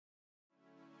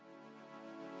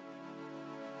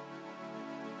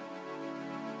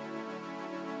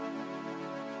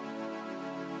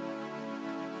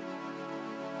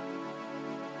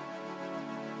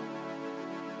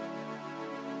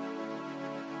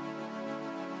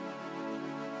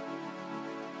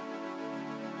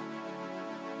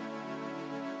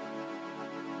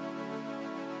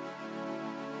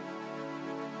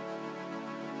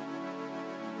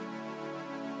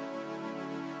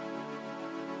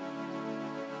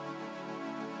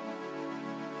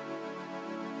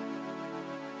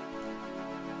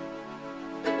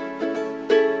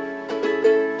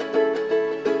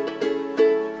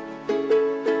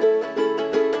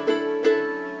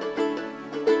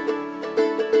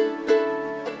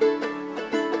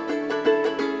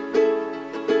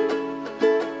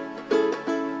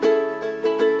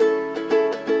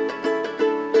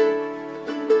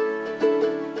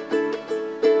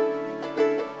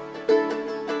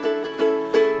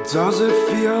Does it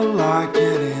feel like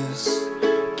it is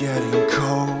getting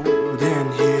cold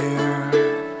in here?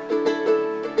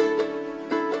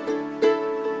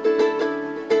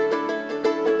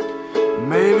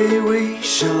 Maybe we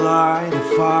should light a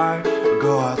fire or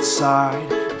go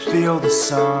outside and feel the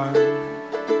sun.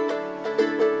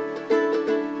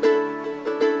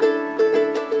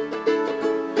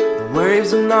 The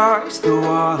waves are nice, the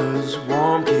water's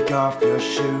warm. Kick off your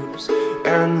shoes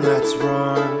and let's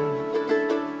run.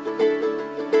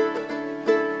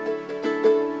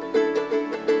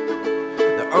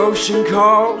 The ocean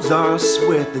calls us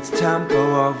with its tempo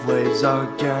of waves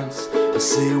against the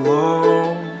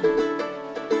seawall.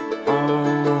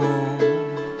 Oh,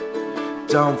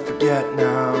 don't forget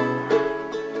now.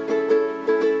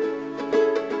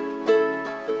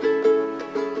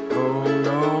 Oh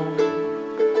no.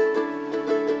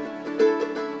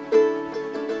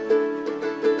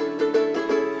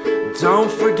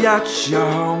 Don't forget your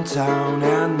hometown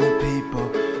and the people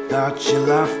that you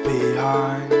left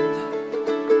behind.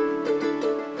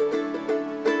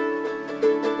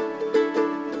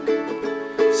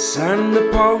 Send a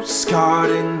postcard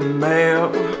in the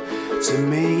mail to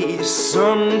me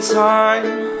sometime.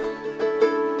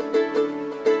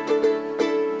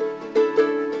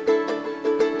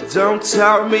 Don't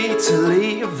tell me to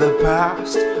leave the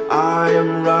past. I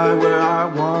am right where I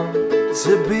want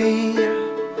to be.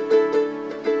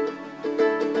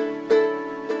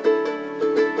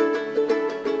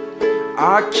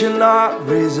 I cannot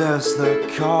resist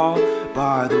the call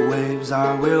by the waves.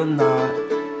 I will not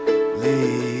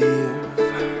leave,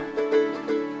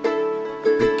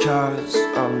 because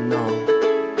oh no.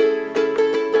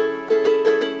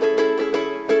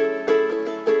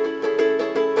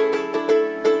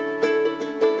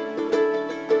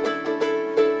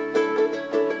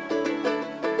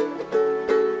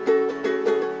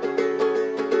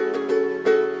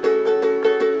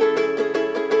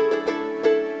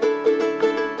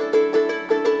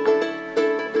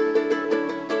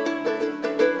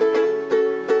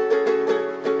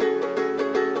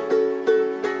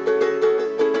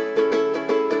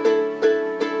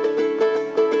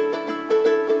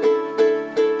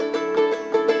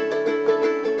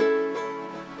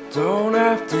 Don't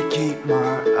have to keep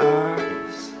my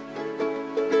eyes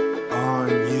on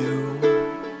you.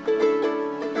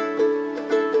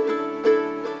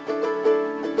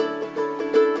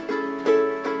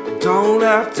 Don't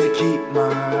have to keep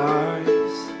my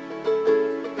eyes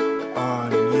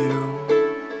on you.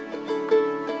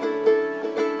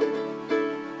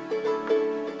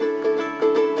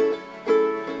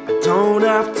 Don't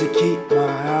have to keep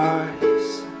my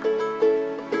eyes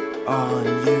on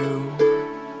you.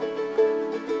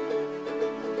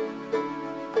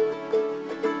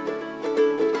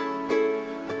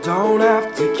 Don't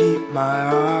have to keep my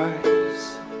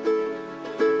eyes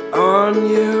on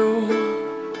you.